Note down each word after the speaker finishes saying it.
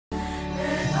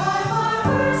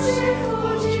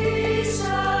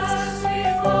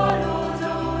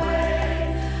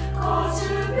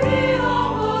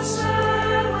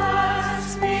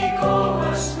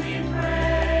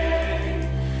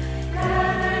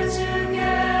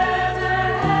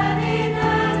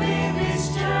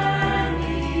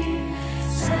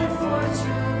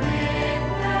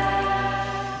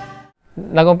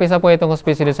Nag-umpisa po itong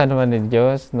hospice sa Juan de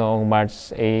Dios noong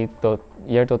March 8,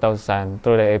 year 2000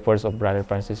 through the efforts of Brother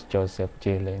Francis Joseph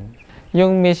Chilin.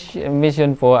 Yung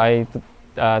mission po ay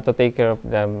to take care of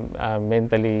the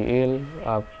mentally ill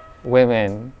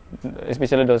women,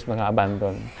 especially those mga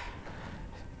abandoned.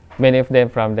 Many of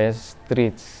them from the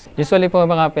streets. Usually po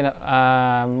mga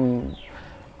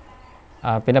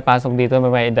pinapasok dito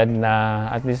may edad na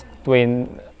at least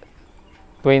 20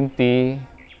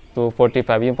 to 45,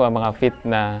 yun po ang mga fit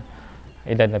na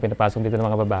edad na pinapasok dito ng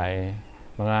mga babae,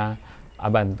 mga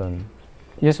abandoned.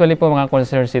 Usually po mga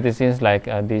concerned citizens like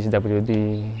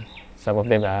DSWD, some of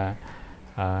them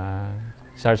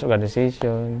church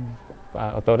organization,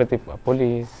 authority,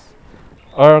 police,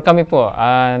 or kami po,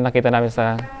 nakita namin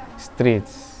sa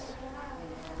streets.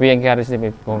 We encourage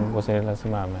them kung gusto nila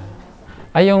sumama.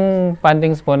 Yung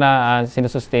fundings po na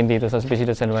sinusustain dito sa Hospice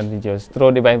San Juan de Dios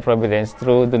through Divine Providence,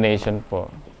 through donation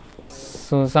po.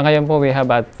 So sa ngayon po, we have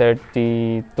about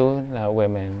 32 na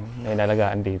women na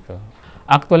inalagaan dito.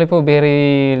 Actually po,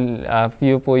 very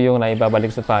few po yung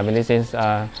naibabalik sa family since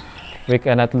we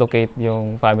cannot locate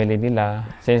yung family nila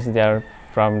since they are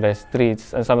from the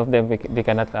streets. And some of them, we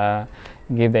cannot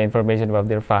give the information about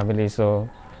their family.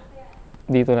 So,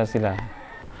 dito na sila.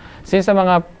 Since sa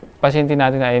mga pasyente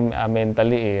natin ay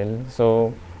mentally ill,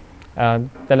 so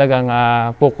talagang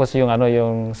focus yung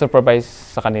yung supervise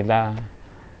sa kanila.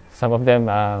 Some of them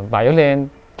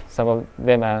violent, some of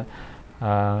them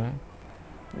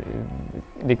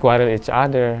they quarrel each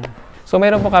other. So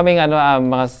mayroon po kaming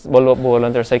mga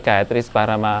volunteer psychiatrists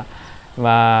para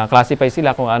ma-classify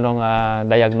sila kung anong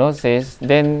diagnosis.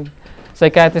 Then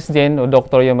psychiatrist din o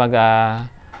doktor yung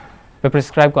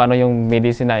prescribe kung ano yung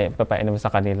medicine na papainom sa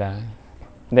kanila.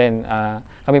 Then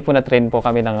kami po na-train po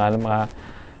kami ng mga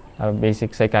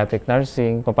basic psychiatric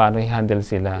nursing kung paano i-handle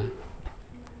sila.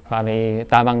 Paano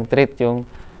tamang treat yung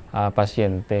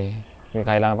pasyente.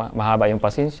 Kailangan mahaba yung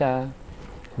pasensya,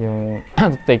 yung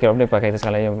take care of them, pakita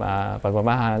sa kanila yung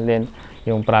pagmamahal, then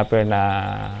yung proper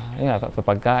na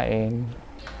pagkain.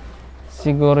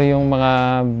 Siguro yung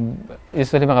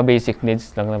usually mga basic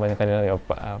needs lang naman yung kanila, yung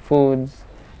foods,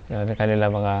 yung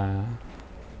kanila mga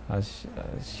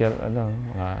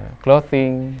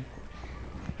clothing.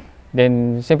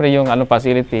 Then, siyempre yung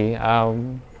facility,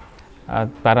 at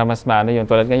para mas maano yun,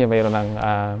 tulad ngayon mayroon ng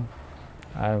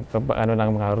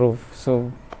ng mga roof.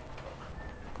 So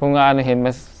kung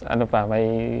mas may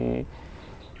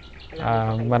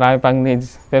marami pang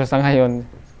needs, pero sa ngayon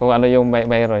kung yung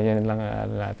mayroon, yun lang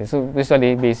natin. So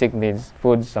usually basic needs,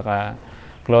 food, saka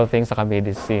clothing, saka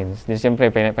medicines. Then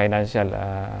siyempre financial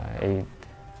aid.